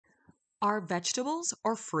Are vegetables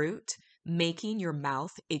or fruit making your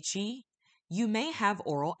mouth itchy? You may have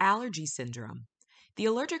oral allergy syndrome. The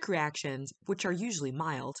allergic reactions, which are usually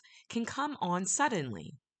mild, can come on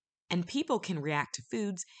suddenly, and people can react to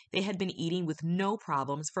foods they had been eating with no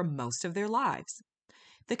problems for most of their lives.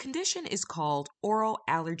 The condition is called oral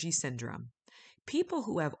allergy syndrome. People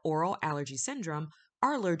who have oral allergy syndrome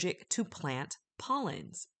are allergic to plant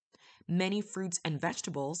pollens. Many fruits and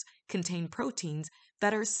vegetables contain proteins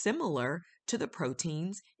that are similar to the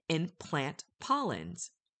proteins in plant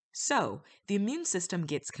pollens. So, the immune system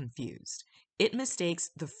gets confused. It mistakes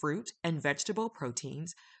the fruit and vegetable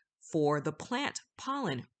proteins for the plant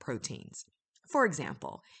pollen proteins. For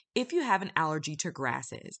example, if you have an allergy to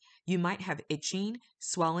grasses, you might have itching,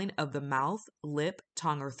 swelling of the mouth, lip,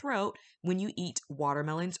 tongue, or throat when you eat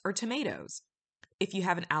watermelons or tomatoes. If you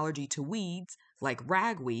have an allergy to weeds, like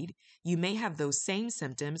ragweed, you may have those same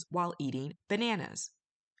symptoms while eating bananas.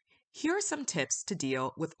 Here are some tips to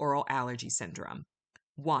deal with oral allergy syndrome.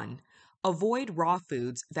 1. Avoid raw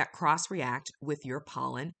foods that cross react with your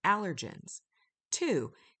pollen allergens.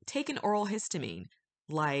 2. Take an oral histamine,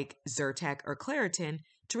 like Zyrtec or Claritin,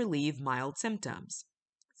 to relieve mild symptoms.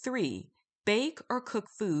 3. Bake or cook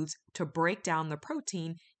foods to break down the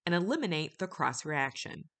protein and eliminate the cross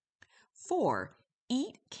reaction. 4.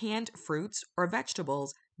 Eat canned fruits or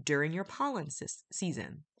vegetables during your pollen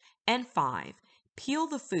season. And 5. Peel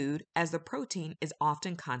the food as the protein is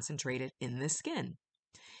often concentrated in the skin.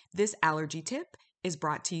 This allergy tip is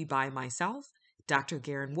brought to you by myself, Dr.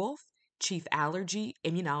 Garen Wolf, Chief Allergy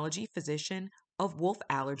Immunology Physician of Wolf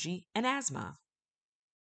Allergy and Asthma.